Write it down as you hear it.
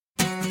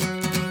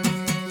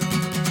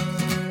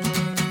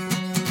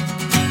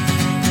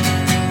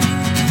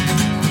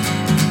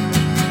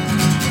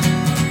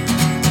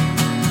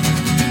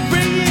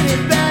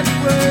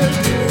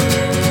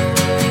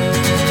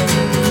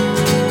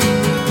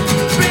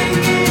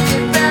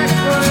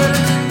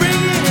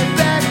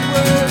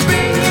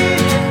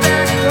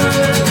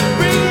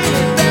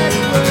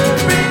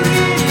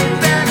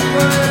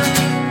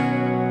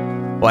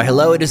Why,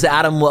 hello, it is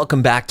Adam.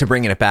 Welcome back to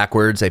Bringing It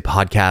Backwards, a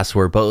podcast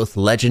where both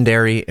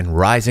legendary and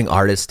rising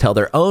artists tell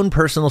their own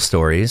personal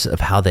stories of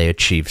how they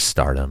achieved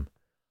stardom.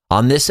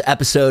 On this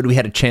episode, we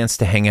had a chance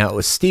to hang out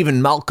with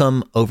Stephen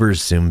Malcolm over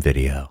Zoom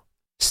video.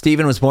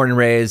 Stephen was born and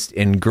raised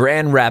in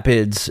Grand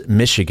Rapids,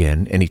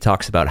 Michigan, and he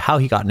talks about how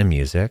he got into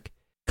music.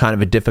 Kind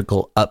of a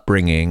difficult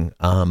upbringing,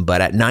 but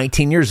at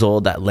 19 years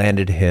old, that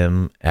landed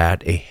him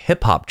at a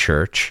hip-hop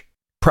church.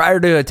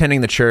 Prior to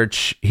attending the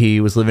church, he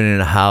was living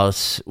in a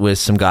house with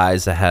some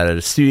guys that had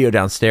a studio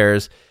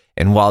downstairs,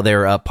 and while they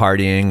were up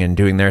partying and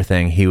doing their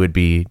thing, he would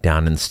be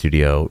down in the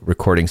studio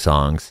recording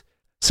songs.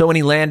 So when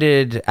he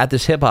landed at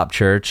this hip-hop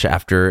church,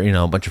 after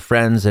a bunch of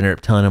friends ended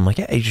up telling him, like,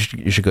 hey,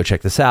 you should go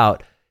check this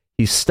out,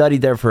 he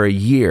studied there for a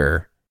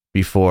year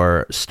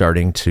before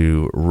starting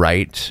to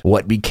write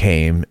what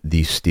became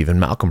the Stephen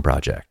Malcolm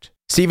Project.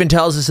 Stephen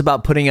tells us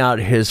about putting out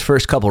his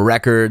first couple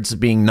records,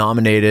 being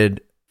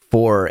nominated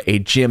for a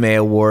GMA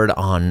award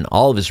on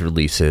all of his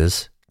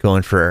releases,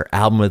 going for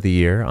Album of the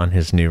Year on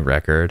his new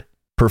record,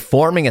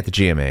 performing at the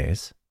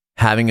GMAs,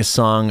 having a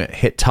song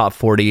hit top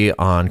 40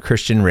 on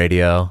Christian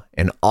radio,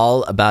 and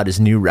all about his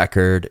new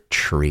record,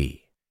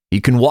 Tree. You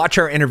can watch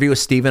our interview with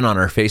Stephen on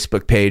our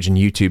Facebook page and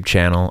YouTube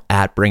channel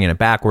at Bringing It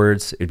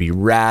Backwards. It'd be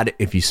rad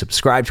if you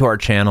subscribe to our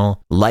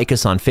channel, like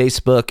us on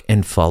Facebook,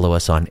 and follow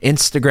us on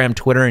Instagram,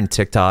 Twitter, and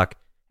TikTok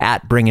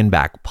at Bringing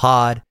Back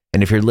Pod.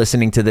 And if you're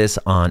listening to this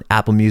on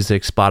Apple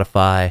Music,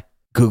 Spotify,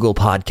 Google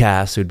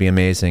Podcasts, it would be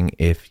amazing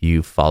if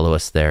you follow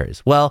us there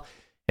as well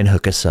and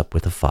hook us up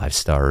with a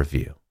 5-star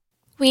review.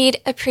 We'd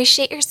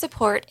appreciate your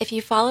support if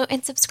you follow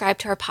and subscribe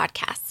to our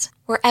podcast,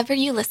 wherever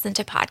you listen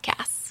to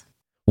podcasts.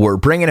 We're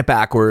Bringing It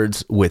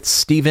Backwards with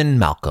Stephen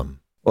Malcolm.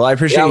 Well, I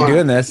appreciate you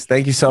doing this.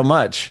 Thank you so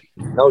much.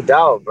 No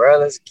doubt, bro.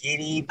 Let's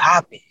giddy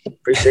poppy.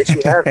 Appreciate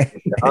you having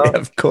me.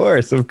 Of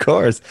course.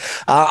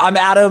 I'm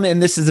Adam,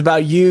 and this is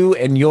about you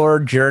and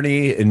your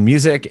journey in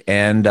music,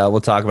 and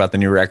we'll talk about the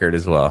new record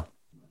as well.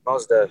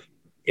 Most definitely.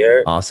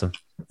 Yeah. Awesome.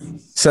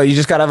 So you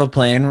just got off a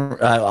plane.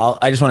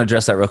 I just want to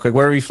address that real quick.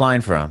 Where are we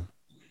flying from?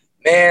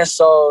 Man,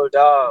 so,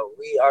 dog,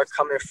 we are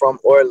coming from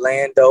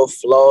Orlando,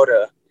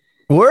 Florida.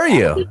 Where are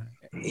you?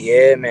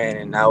 Yeah, man.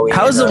 And now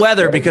how's the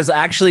weather? Because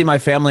actually, my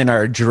family and I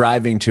are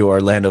driving to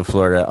Orlando,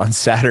 Florida on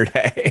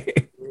Saturday.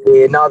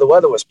 Yeah, no, the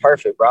weather was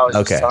perfect, bro. I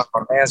was just talking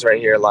to my man's right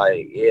here.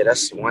 Like, yeah,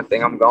 that's one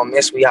thing I'm gonna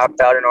miss. We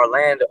hopped out in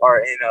Orlando or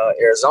in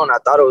Arizona. I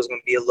thought it was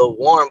gonna be a little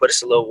warm, but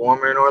it's a little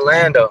warmer in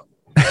Orlando.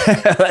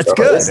 That's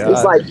good.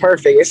 It's like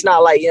perfect. It's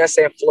not like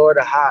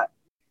Florida hot.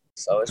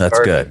 So it's that's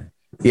perfect. Good.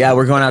 Yeah,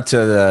 we're going out to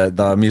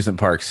the amusement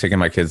parks, taking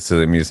my kids to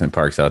the amusement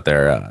parks out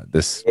there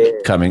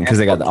coming because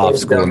they got the off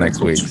school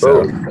next week.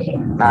 So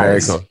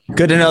nice. Very cool.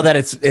 Good to know that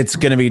it's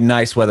going to be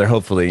nice weather.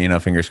 Hopefully,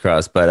 fingers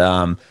crossed. But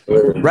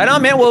right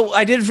on, man. Well,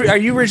 are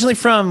you originally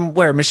from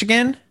where?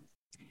 Michigan?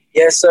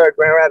 Yes, sir.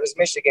 Grand Rapids,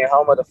 Michigan,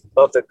 home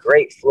of the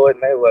great Floyd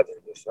Mayweather.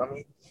 You feel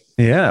me?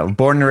 Yeah.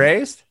 Born and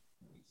raised.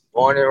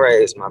 Born and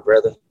raised, my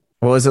brother.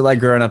 What was it like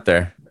growing up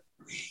there?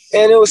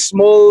 And it was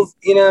smooth.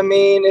 You know what I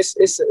mean? It's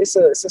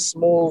a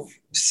smooth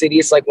city.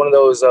 It's like one of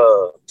those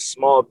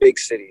small big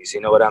cities, you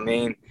know what I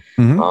mean?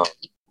 Mm-hmm.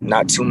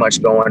 Not too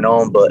much going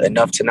on, but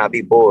enough to not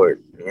be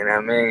bored, you know what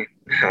I mean?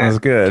 That's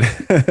good.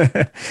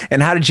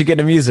 And how did you get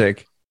into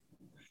music?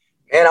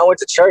 Man, I went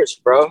to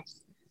church, bro.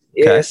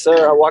 Yeah, okay.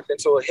 Sir, I walked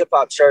into a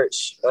hip-hop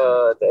church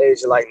at the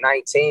age of like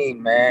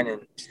 19, man,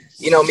 and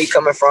me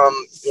coming from,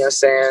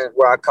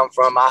 where I come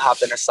from, I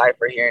hop in a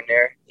cypher here and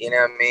there, you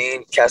know what I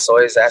mean? Cats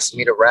always asked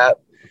me to rap,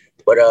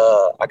 but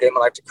I gave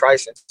my life to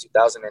Christ in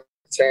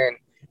 2010.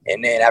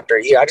 And then after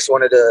a year, I just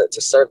wanted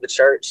to serve the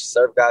church,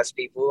 serve God's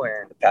people.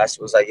 And the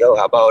pastor was like, yo,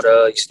 how about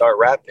you start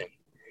rapping?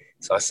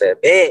 So I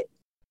said, bet.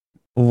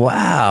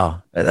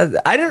 Wow.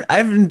 I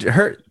haven't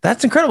heard.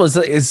 That's incredible.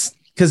 Is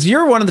because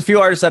you're one of the few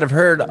artists that I've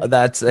heard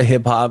that's a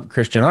hip hop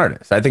Christian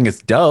artist. I think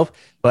it's dope,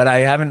 but I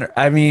haven't.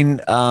 I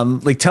mean,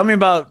 tell me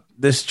about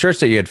this church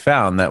that you had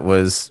found that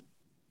was,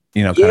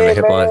 kind of a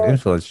hip hop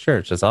influenced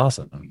church. That's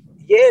awesome.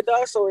 Yeah,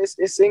 dog. So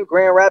it's in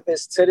Grand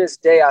Rapids. To this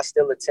day, I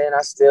still attend.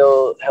 I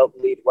still help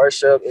lead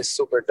worship. It's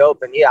super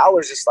dope. And yeah, I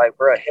was just like,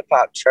 bro, a hip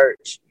hop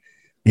church.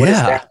 What is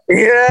that?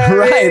 Yeah,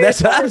 right.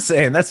 That's what I'm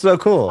saying. That's so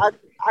cool.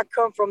 I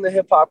come from the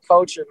hip hop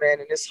culture,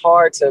 man, and it's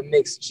hard to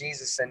mix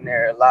Jesus in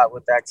there a lot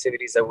with the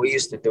activities that we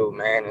used to do,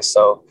 man. And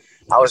so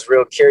I was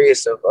real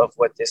curious of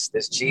what this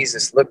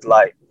Jesus looked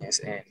like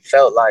and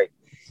felt like.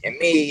 And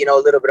me, a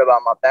little bit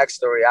about my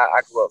backstory.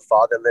 I grew up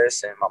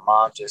fatherless, and my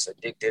mom just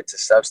addicted to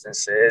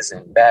substances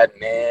and bad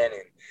men.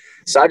 And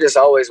so I just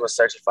always was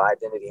searching for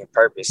identity and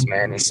purpose,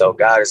 man. And so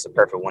God is the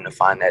perfect one to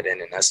find that in,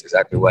 and that's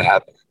exactly what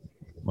happened.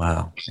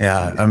 Wow.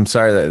 Yeah, I'm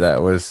sorry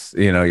that was,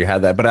 you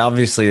had that. But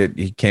obviously,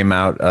 he came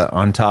out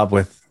on top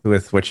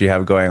with what you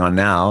have going on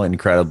now.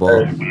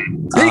 Incredible.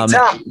 Big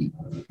time.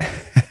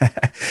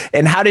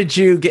 And how did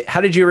you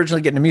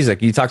originally get into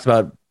music? You talked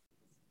about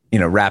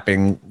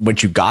rapping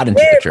what you got into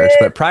the church,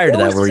 but prior to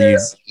that, were you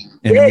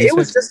into music? It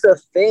was just a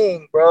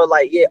thing, bro.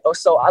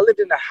 So I lived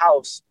in the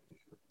house.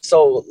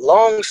 So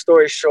long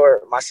story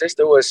short, my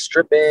sister was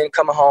stripping,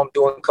 coming home,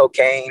 doing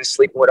cocaine,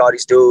 sleeping with all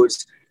these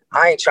dudes.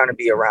 I ain't trying to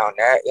be around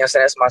that. You know what I'm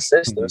saying? That's my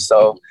sister.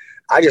 So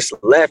I just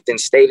left and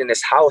stayed in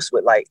this house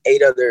with like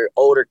 8 other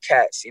older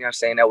cats, you know what I'm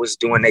saying, that was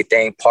doing their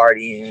thing,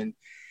 partying,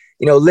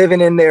 you know, living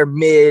in their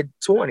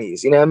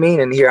mid-20s, you know what I mean?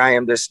 And here I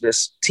am, this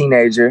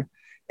teenager.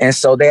 And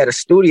so they had a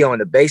studio in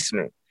the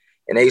basement.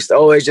 And they used to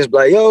always just be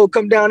like, yo,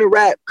 come down and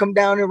rap,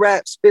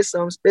 spit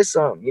some,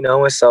 you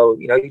know? And so,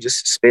 you know, you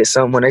just spit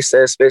something when they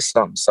said spit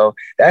something. So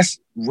that's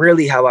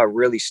really how I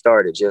really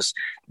started. Just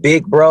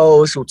big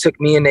bros who took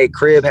me in their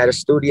crib, had a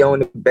studio in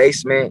the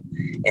basement,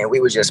 and we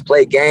would just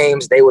play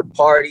games. They would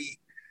party,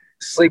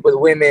 sleep with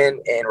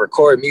women, and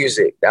record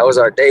music. That was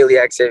our daily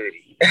activity.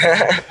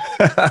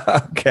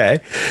 Okay.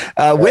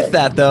 With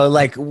that though,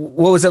 like,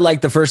 what was it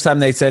like the first time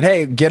they said,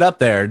 hey, get up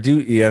there,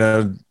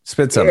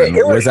 spit something?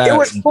 Yeah, it was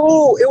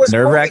cool. It was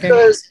cool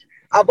because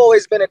I've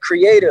always been a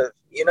creative,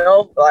 you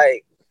know,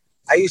 like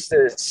I used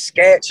to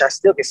sketch, I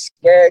still can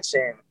sketch,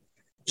 and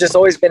just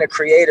always been a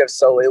creative.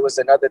 So it was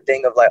another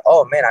thing of like,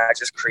 oh man, I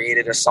just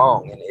created a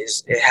song, and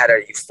it had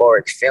a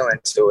euphoric feeling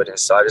to it. And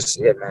so I just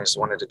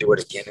wanted to do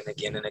it again and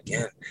again and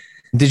again.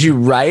 Did you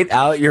write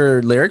out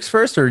your lyrics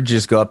first, or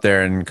just go up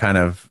there and kind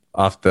of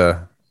off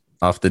the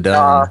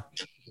dome?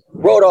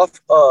 Wrote off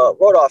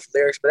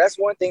lyrics, but that's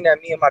one thing that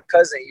me and my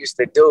cousin used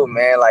to do,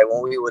 man. Like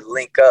when we would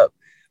link up,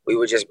 we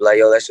would just be like,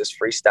 yo, let's just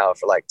freestyle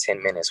for like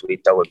 10 minutes.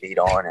 We'd throw a beat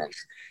on and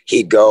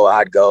he'd go,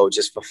 I'd go,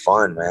 just for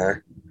fun,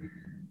 man.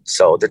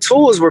 So the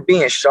tools were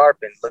being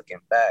sharpened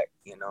looking back,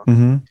 you know.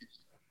 Mm-hmm.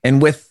 And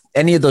with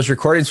any of those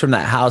recordings from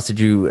that house, did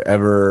you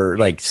ever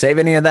like save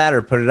any of that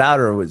or put it out,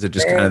 or was it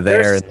just kind of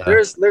there?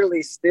 There's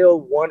literally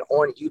still one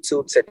on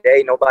YouTube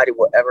today. Nobody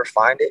will ever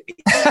find it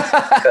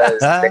because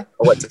they know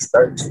what to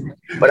search.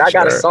 But I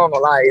got a song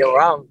online, yo,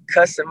 where I'm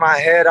cussing my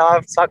head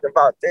off, talking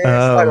about this,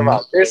 talking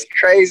about this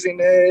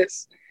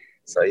craziness.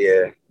 So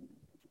yeah.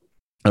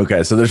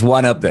 Okay, so there's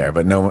one up there,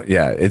 but no,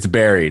 it's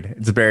buried.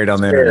 It's buried on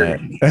the internet.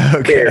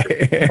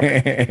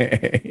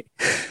 Okay.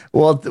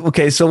 Well,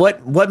 okay. So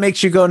what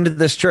makes you go into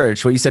this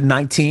church? Well, you said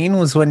 19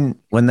 was when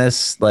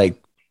this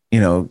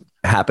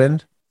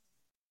happened.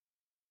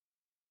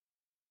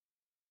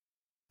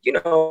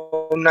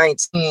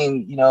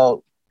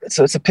 19.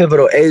 It's a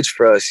pivotal age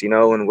for us.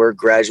 When we're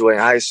graduating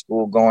high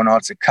school, going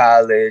on to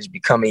college,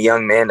 becoming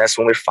young men. That's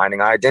when we're finding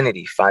our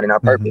identity, finding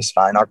our purpose,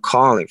 finding our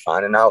calling,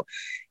 finding out,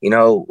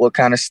 what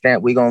kind of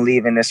stamp we gonna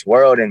leave in this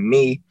world. And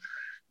me,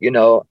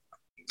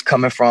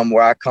 coming from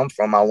where I come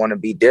from, I want to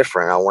be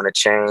different. I want to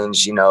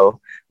change,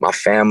 my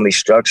family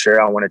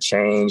structure. I want to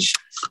change,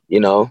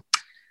 the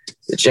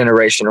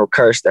generational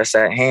curse that's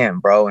at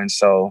hand, bro. And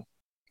so,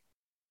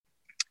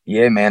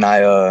 yeah, man,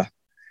 I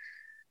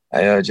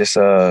just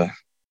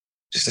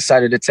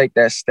decided to take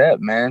that step,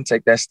 man.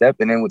 And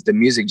then with the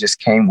music just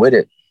came with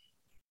it.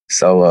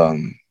 So,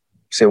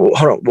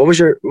 hold on. What was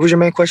your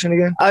main question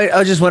again? I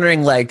was just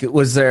wondering, like,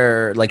 was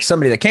there like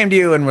somebody that came to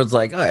you and was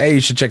like, oh, hey,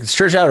 you should check this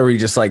church out? Or were you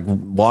just like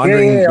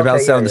wandering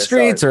about down the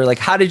streets? Or like,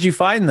 how did you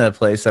find the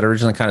place that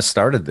originally kind of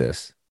started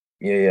this?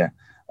 Yeah.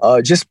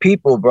 Just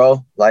people,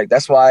 bro. Like,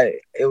 that's why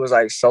it was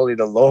like solely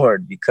the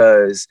Lord,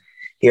 because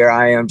here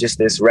I am, just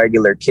this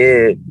regular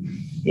kid,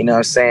 going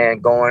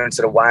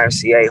to the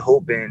YMCA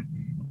hooping.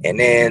 And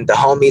then the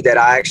homie that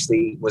I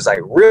actually was like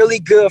really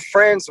good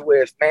friends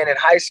with, man, in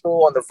high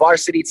school on the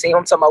varsity team,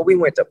 I'm talking about, we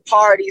went to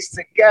parties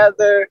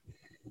together.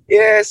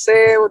 Yeah,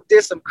 we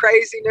did some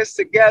craziness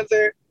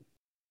together.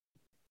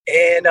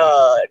 And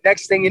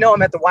next thing you know,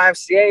 I'm at the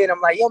YMCA and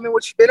I'm like, yo, man,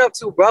 what you been up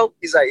to, bro?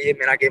 He's like, yeah,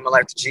 man, I gave my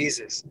life to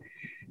Jesus.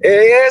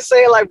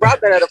 Like, bro, I've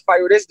been at a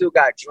party where this dude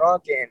got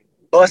drunk and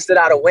busted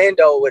out a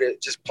window with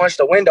it, just punched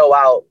the window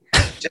out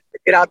just to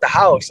get out the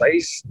house. Like,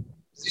 he's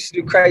used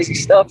to do crazy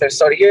stuff. And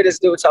so to hear this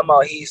dude talking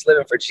about he's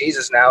living for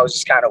Jesus now is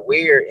just kind of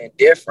weird and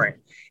different.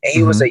 And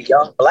he was a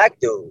young Black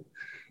dude,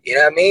 you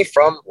know what I mean,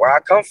 from where I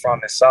come from.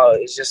 And so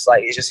it's just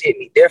like, it just hit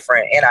me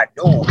different. And I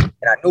knew him,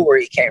 and I knew where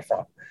he came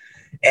from.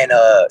 And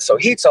so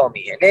he told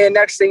me. And then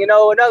next thing you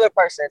know, another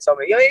person told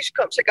me, yo, you should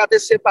come check out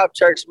this hip hop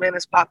church, man.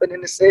 It's popping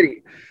in the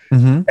city.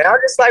 And I'm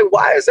just like,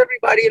 why is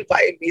everybody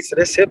inviting me to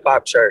this hip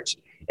hop church?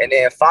 And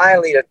then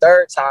finally, the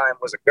third time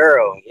was a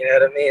girl. You know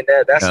what I mean?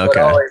 That's what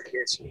always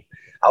gets you.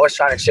 I was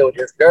trying to chill with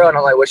this girl, and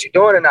I'm like, what you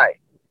doing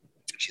tonight?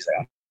 She's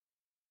like,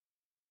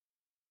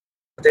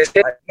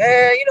 like,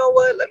 man, you know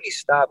what? Let me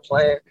stop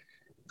playing.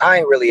 I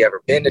ain't really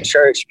ever been to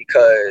church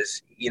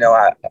because,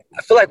 I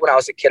feel like when I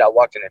was a kid, I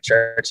walked into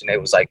church and they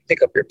was like,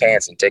 pick up your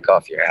pants and take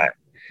off your hat.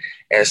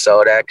 And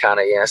so that kind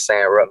of,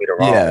 rubbed me the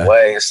wrong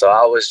way. And so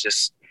I was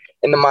just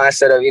in the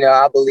mindset of,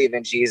 I believe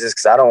in Jesus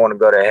because I don't want to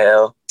go to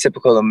hell.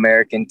 Typical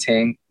American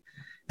thing.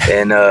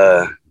 And,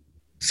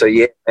 so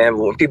yeah, man,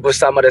 when people was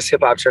talking about this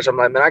hip hop church, I'm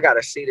like, man, I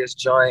gotta see this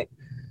joint.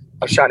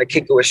 I'm trying to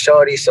kick it with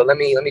shorty, so let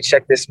me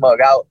check this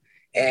mug out.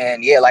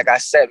 And yeah, like I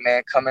said,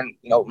 man, coming,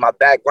 my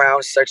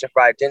background, searching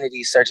for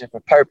identity, searching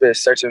for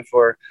purpose, searching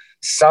for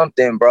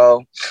something,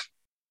 bro.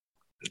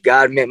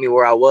 God met me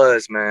where I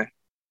was, man.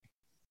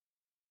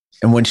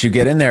 And once you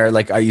get in there,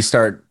 like, you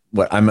start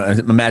what I'm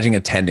imagining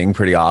attending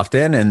pretty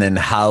often, and then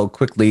how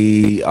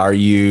quickly are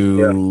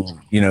you,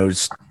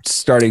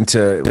 starting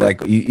to,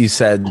 like you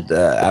said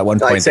at one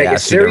point they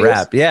asked you to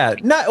rap. Yeah,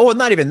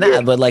 not even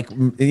that, but like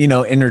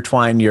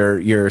intertwine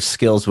your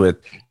skills with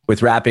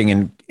rapping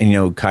and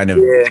kind of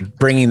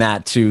bringing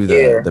that to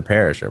the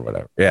parish or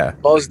whatever. Yeah,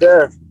 most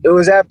def. It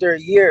was after a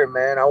year,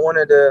 man. I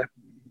wanted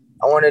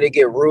to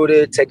get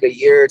rooted, take a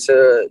year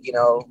to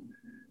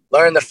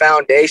learn the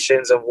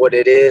foundations of what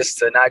it is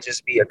to not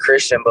just be a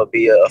Christian, but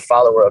be a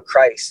follower of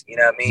Christ. You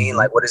know what I mean?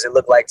 Like, what does it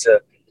look like to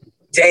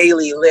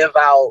daily live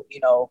out,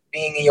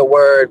 being in your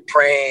word,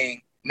 praying,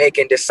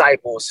 making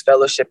disciples,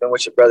 fellowshipping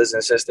with your brothers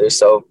and sisters.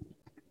 So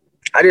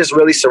I just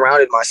really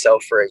surrounded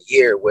myself for a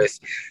year with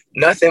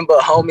nothing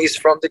but homies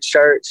from the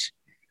church,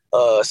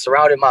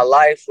 surrounded my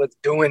life with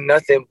doing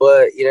nothing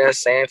but,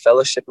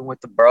 fellowshipping with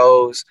the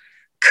bros,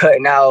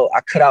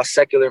 I cut out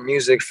secular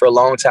music for a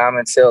long time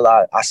until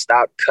I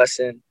stopped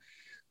cussing.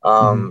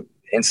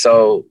 And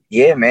so,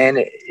 yeah, man,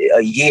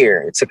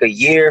 it took a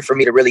year for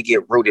me to really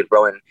get rooted,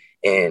 bro,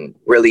 and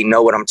really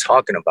know what I'm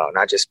talking about.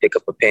 Not just pick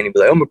up a pen and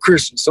be like, I'm a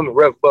Christian, so I'm a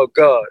rap about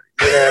God.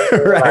 You know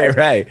what I mean?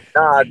 Right.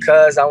 Nah,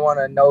 cause I want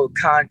to know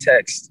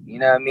context, you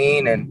know what I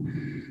mean?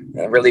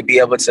 And really be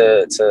able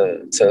to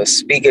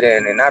speak it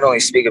and not only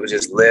speak it, but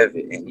just live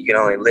it. And you can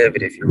only live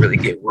it if you really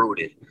get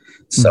rooted.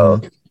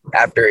 So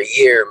after a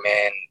year,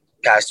 man,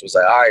 pastor was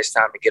like, all right, it's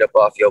time to get up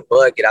off your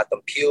butt, get out them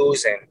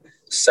pews and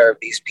serve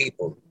these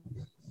people.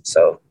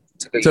 So it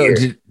took a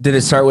year. Did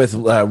it start with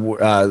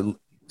leading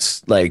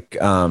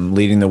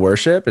the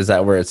worship? Is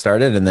that where it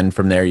started? And then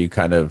from there you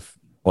kind of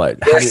how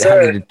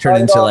did it turn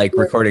into like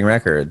recording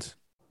records?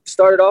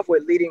 Started off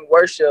with leading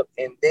worship,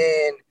 and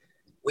then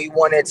we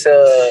wanted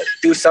to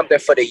do something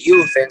for the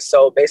youth. And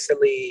so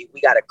basically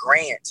we got a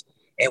grant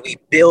and we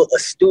built a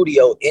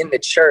studio in the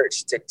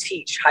church to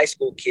teach high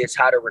school kids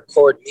how to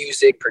record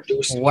music,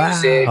 produce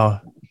music.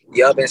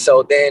 Yep. And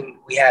so then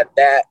we had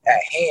that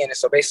at hand. And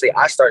so basically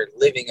I started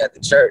living at the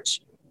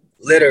church,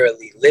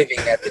 literally living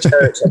at the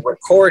church and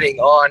recording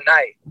all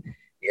night.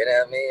 You know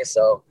what I mean?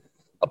 So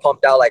I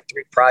pumped out like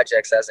 3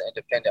 projects as an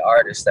independent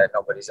artist that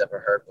nobody's ever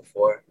heard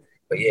before.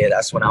 But yeah,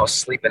 that's when I was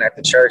sleeping at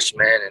the church,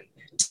 man, and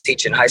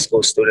teaching high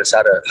school students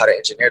how to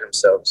engineer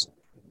themselves.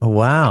 Oh,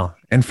 wow.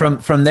 And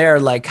from there,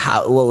 like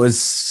what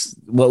was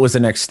the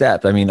next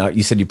step? I mean,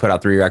 you said you put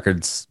out 3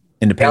 records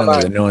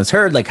independently that no one's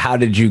heard. Like, how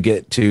did you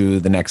get to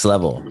the next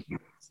level?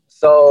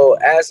 So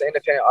as an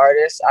independent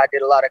artist, I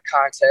did a lot of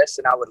contests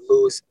and I would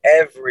lose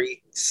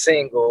every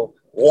single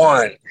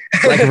one.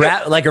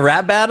 like a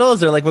rap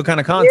battles, or like what kind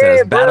of contest?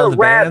 Yeah, Battle of the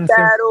rap bands?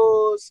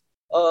 battles,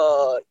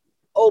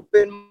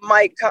 open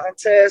mic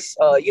contests.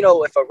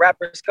 If a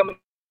rapper's coming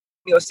to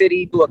your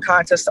city, do a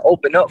contest to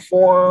open up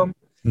for them.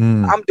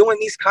 I'm doing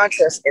these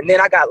contests, and then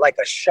I got like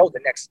a show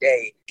the next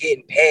day,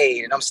 getting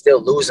paid, and I'm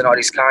still losing all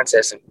these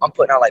contests, and I'm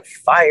putting out like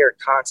fire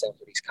content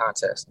for these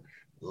contests,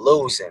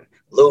 losing.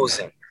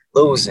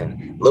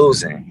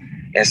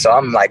 And so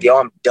I'm like, yo,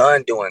 I'm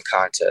done doing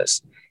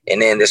contests.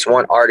 And then this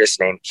one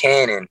artist named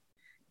Cannon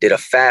did a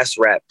fast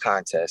rap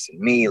contest, and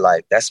me,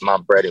 like, that's my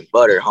bread and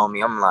butter,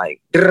 homie. I'm like,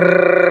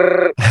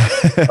 so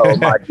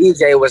my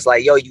DJ was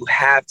like, yo, you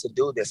have to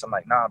do this. I'm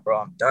like, nah, bro,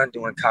 I'm done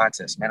doing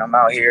contests, man. I'm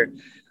out here.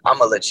 I'm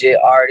a legit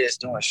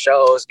artist doing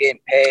shows, getting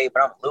paid,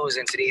 but I'm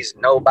losing to these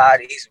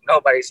nobodies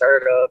nobody's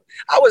heard of.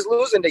 I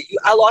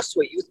lost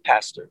to a youth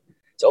pastor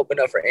to open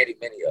up for Andy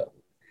Mineo.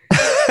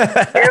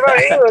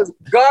 He was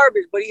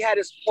garbage, but he had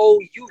his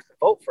whole youth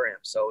vote for him.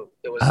 So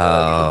it was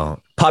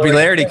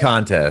popularity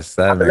contest.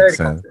 That makes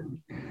sense.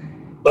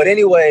 But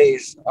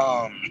anyways,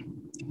 I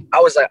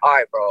was like, all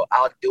right, bro,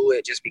 I'll do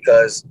it just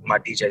because my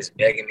DJ's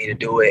begging me to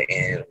do it,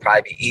 and it'll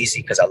probably be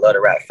easy because I love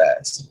to rap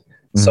fast.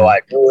 So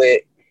I do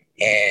it.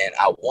 And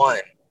I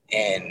won,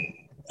 and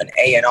an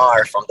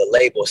A&R from the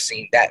label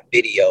seen that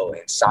video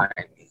and signed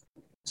me.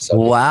 So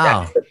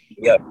wow.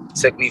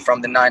 Took me from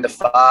the 9 to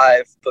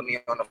 5, put me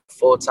on a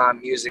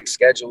full-time music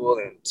schedule,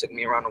 and took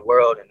me around the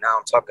world. And now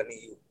I'm talking to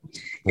you.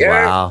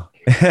 Wow.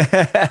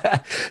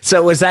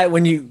 So was that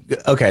when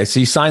so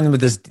you signed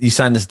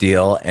this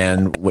deal,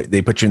 and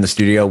they put you in the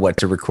studio,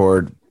 to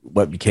record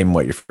what became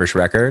your first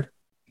record?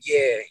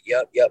 Yeah.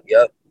 Yep.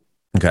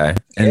 Okay.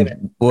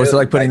 And what was it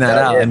like putting that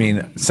out? Yeah. I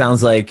mean,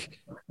 sounds like,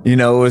 it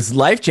was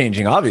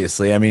life-changing,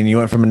 obviously. I mean, you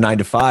went from a 9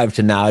 to 5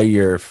 to now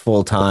you're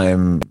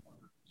full-time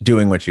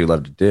doing what you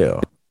love to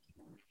do.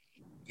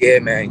 Yeah,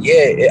 man. Yeah.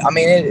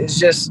 It's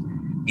just,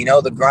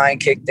 the grind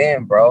kicked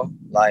in, bro.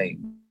 Like,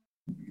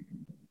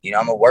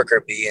 I'm a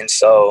worker bee. And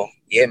so,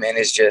 yeah, man,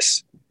 it's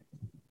just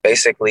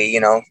basically,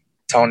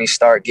 Tony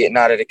Stark getting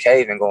out of the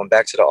cave and going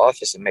back to the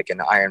office and making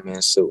the Iron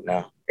Man suit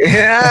now.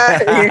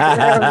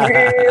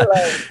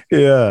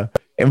 Yeah.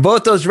 And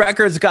both those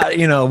records got,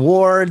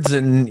 awards,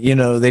 and,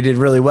 they did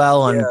really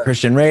well on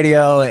Christian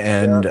radio.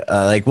 And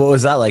what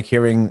was that like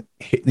hearing,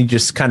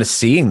 just kind of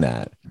seeing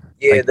that?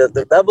 Yeah,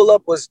 the level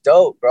up was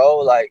dope, bro.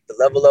 Like, the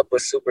level up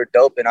was super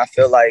dope. And I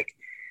feel like,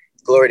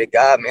 glory to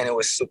God, man, it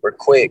was super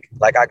quick.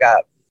 Like, I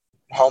got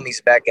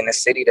homies back in the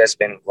city that's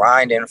been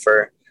grinding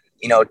for,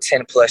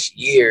 10 plus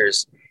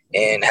years.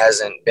 and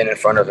hasn't been in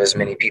front of as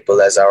many people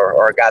as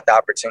or got the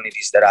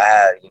opportunities that I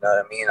had. You know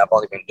what I mean? I've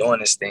only been doing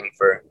this thing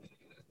for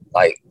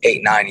like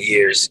 8-9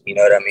 years. You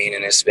know what I mean?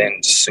 And it's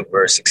been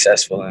super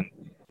successful and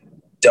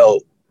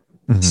dope.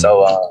 Mm-hmm.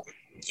 So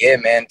yeah,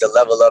 man, the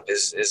level up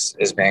is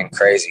been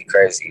crazy.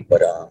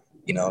 But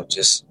you know,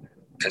 just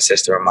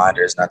consistent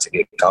reminders not to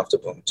get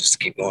comfortable, just to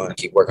keep going,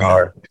 keep working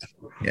hard.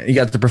 Yeah, you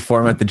got to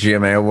perform at the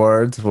GMA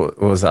Awards. What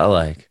was that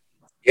like?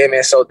 Yeah,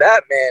 man. So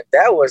that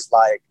was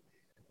like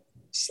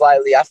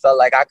slightly, I felt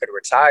like I could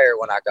retire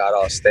when I got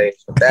off stage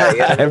with that. You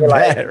know what I mean?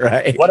 Like,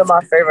 right. One of my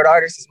favorite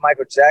artists is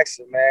Michael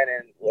Jackson, man.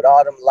 And with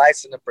all them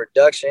lights in the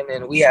production,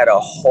 and we had a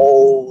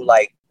whole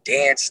like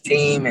dance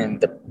team,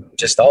 and the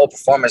whole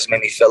performance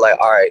made me feel like,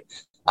 all right,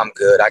 I'm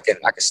good. I can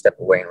step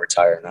away and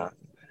retire now.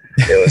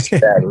 It was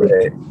that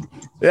good.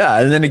 Yeah,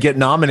 and then to get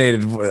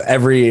nominated for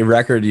every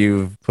record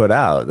you've put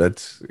out,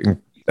 that's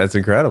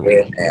incredible.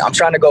 Yeah, man. I'm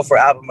trying to go for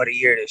Album of the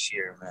Year this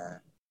year, man.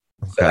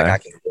 I feel like I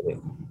can get it.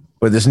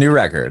 With this new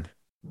record?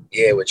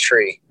 Yeah, with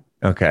Tree.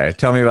 Okay,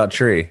 tell me about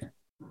Tree.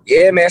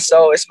 Yeah, man,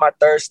 so it's my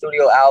third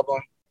studio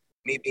album.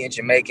 Me being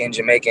Jamaican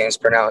is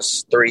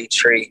pronounced three,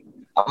 Tree.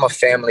 I'm a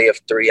family of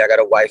three. I got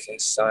a wife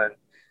and son.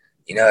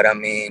 You know what I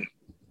mean?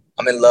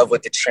 I'm in love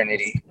with the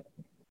Trinity.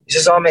 It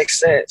just all makes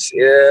sense.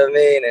 You know what I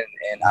mean?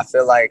 And I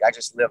feel like I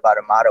just live by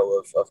the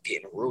motto of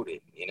getting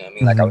rooted. You know what I mean?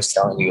 Mm-hmm. Like I was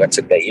telling you, I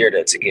took that year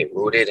to get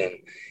rooted, and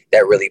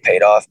that really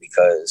paid off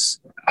because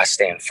I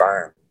stand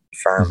firm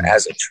mm-hmm.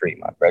 as a tree,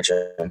 my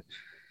brethren.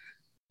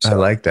 So I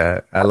like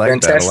that. I like that a lot. Been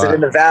tested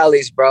in the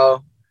valleys,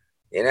 bro.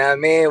 You know what I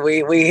mean?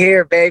 We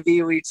here,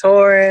 baby. We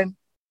touring.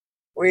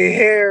 We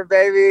here,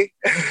 baby.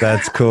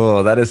 That's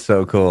cool. That is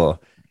so cool.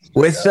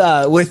 With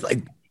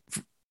like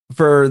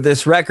for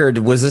this record,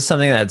 was this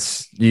something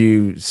that's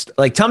you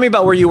like? Tell me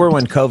about where you were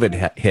when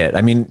COVID hit.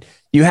 I mean,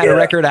 you had a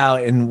record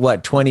out in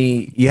what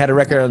You had a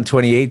record out in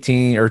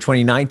 2018 or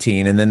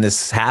 2019, and then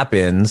this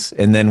happens,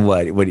 and then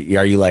what? What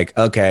are you like?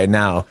 Okay,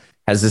 now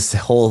has this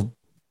whole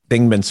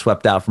thing been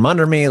swept out from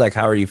under me? Like,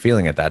 how are you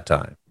feeling at that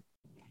time?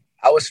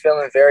 I was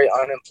feeling very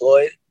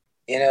unemployed.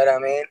 You know what I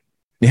mean?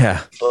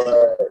 Yeah.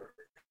 But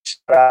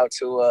shout out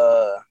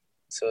to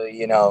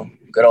you know,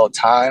 good old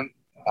time.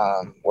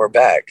 We're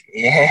back.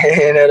 You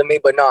know what I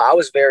mean? But no, I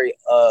was very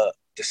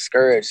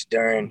discouraged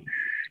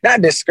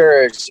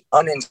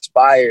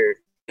uninspired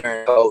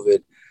during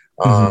COVID.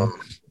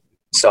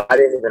 So I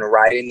didn't even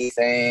write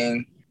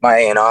anything. My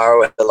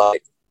A&R had to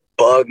like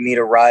bug me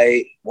to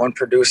write. One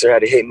producer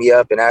had to hit me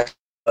up and ask,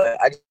 but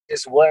I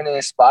just wasn't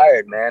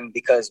inspired, man,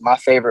 because my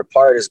favorite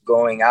part is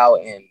going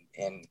out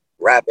and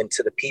rapping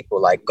to the people,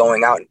 like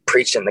going out and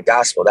preaching the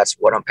gospel. That's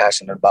what I'm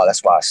passionate about.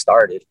 That's why I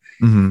started.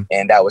 Mm-hmm.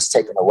 And that was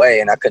taken away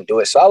and I couldn't do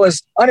it. So I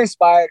was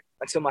uninspired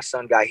until my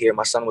son got here.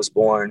 My son was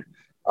born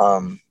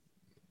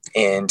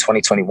in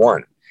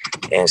 2021.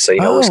 And so, you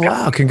know, it was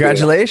wow.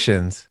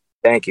 Congratulations.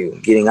 Thank you.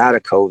 Getting out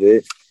of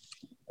COVID.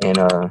 And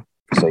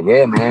so,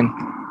 yeah, man.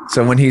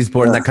 So when he's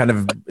born, that kind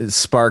of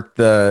sparked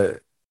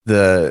the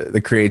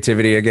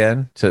creativity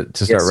again to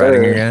start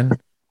writing again.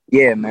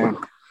 Yeah, man.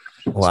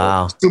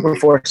 Wow. So super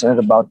fortunate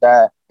about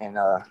that. And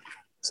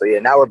so yeah,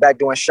 now we're back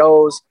doing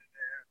shows.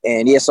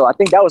 And yeah, so I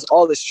think that was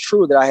All Is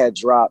True that I had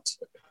dropped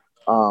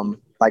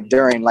like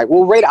during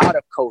right out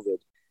of COVID.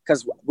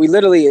 Because we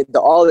literally the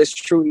All Is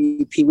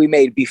True EP we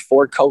made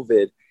before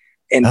COVID.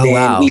 And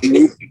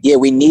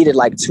we needed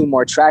like 2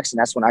 more tracks, and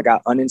that's when I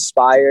got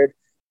uninspired.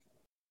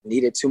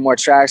 Needed 2 more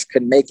tracks,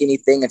 couldn't make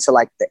anything until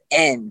like the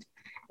end.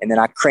 And then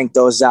I cranked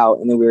those out,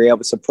 and then we were able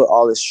to put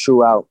All Is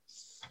True out.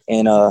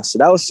 And so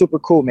that was super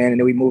cool, man. And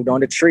then we moved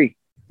on to Tree.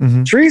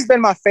 Mm-hmm. Tree's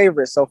been my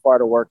favorite so far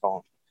to work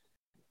on.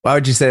 Why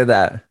would you say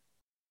that?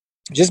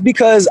 Just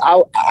because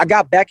I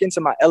got back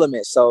into my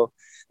element. So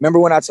remember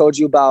when I told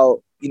you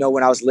about, you know,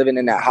 when I was living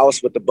in that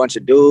house with a bunch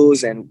of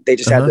dudes and they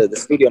just had the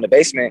studio in the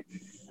basement.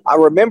 I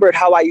remembered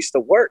how I used to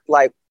work.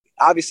 Like,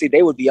 obviously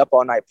they would be up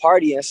all night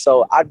partying.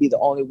 So I'd be the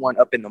only one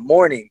up in the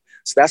morning.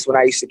 So that's when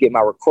I used to get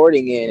my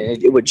recording in,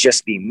 and it would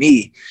just be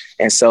me.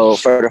 And so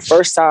for the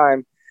first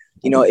time,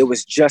 you know, it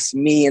was just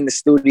me in the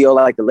studio.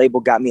 Like the label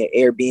got me an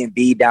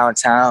Airbnb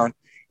downtown,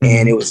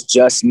 and it was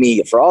just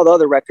me. For all the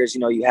other records,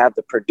 you know, you have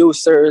the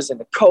producers and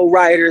the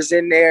co-writers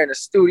in there and a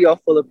studio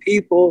full of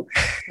people.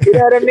 You know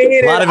what I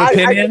mean? A lot of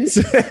opinions.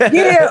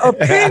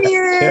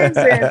 Opinions.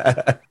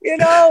 And, you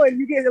know, and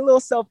you get a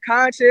little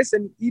self-conscious,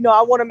 and, you know,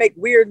 I want to make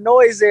weird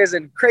noises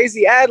and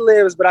crazy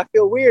ad-libs, but I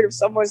feel weird if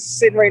someone's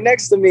sitting right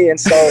next to me. And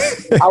so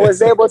I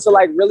was able to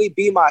like really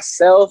be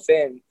myself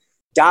and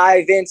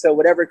dive into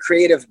whatever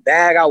creative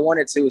bag I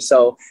wanted to.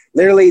 So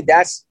literally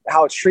that's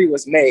how Tree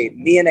was made.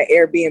 Me in an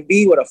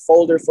Airbnb with a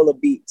folder full of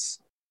beats.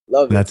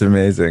 Love it. That's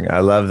amazing.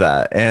 I love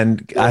that.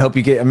 And I hope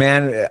you get,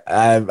 man,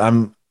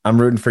 I'm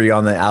rooting for you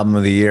on the Album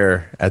of the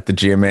Year at the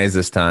GMAs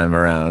this time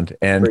around.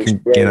 And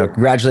you know,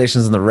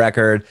 congratulations on the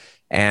record.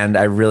 And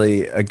I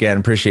really, again,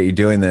 appreciate you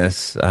doing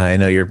this. I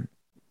know you're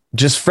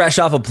just fresh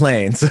off a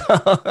plane, so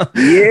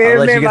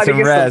yeah, man, about to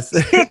get rest.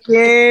 Some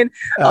chicken.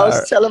 I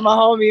was telling my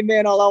homie,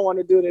 man, all I want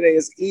to do today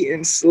is eat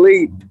and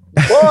sleep. Boy,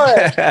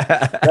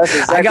 that's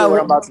exactly what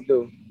I'm about to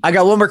do. I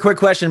got one more quick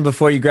question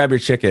before you grab your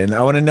chicken.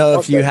 I want to know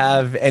if you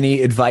have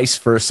any advice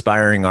for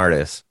aspiring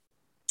artists.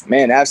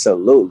 Man,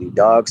 absolutely,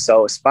 dog.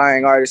 So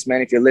aspiring artists,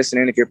 man, if you're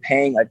listening, if you're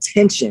paying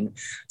attention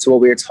to what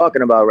we're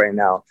talking about right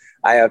now,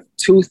 I have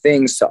 2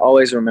 things to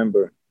always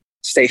remember.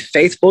 Stay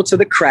faithful to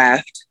the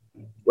craft.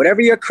 Whatever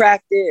your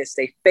craft is,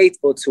 stay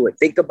faithful to it.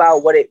 Think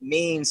about what it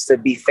means to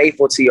be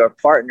faithful to your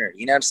partner.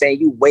 You know what I'm saying?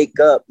 You wake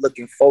up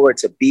looking forward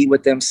to be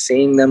with them,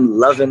 seeing them,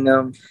 loving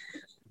them.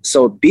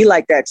 So be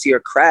like that to your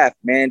craft,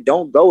 man.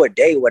 Don't go a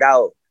day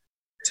without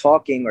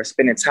talking or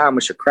spending time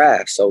with your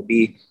craft. So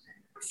be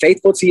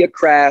faithful to your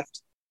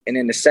craft. And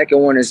then the second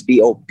one is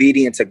be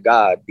obedient to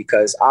God,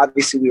 because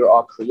obviously we were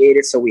all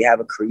created. So we have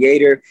a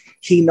creator.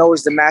 He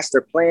knows the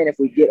master plan. If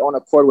we get on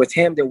accord with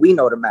him, then we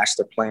know the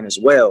master plan as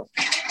well.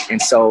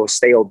 And so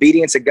stay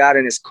obedient to God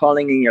and his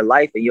calling in your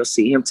life, and you'll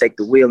see him take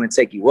the wheel and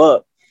take you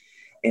up.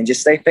 And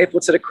just stay faithful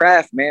to the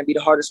craft, man. Be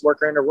the hardest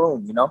worker in the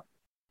room, you know?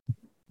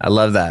 I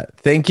love that.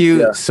 Thank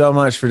you so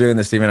much for doing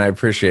this, Stephen. I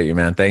appreciate you,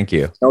 man. Thank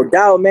you. No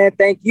doubt, man.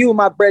 Thank you,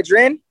 my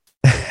brethren.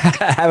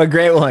 Have a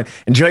great one.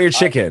 Enjoy your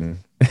chicken.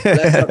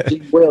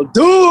 Will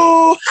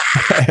do.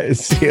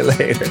 See you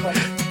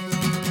later.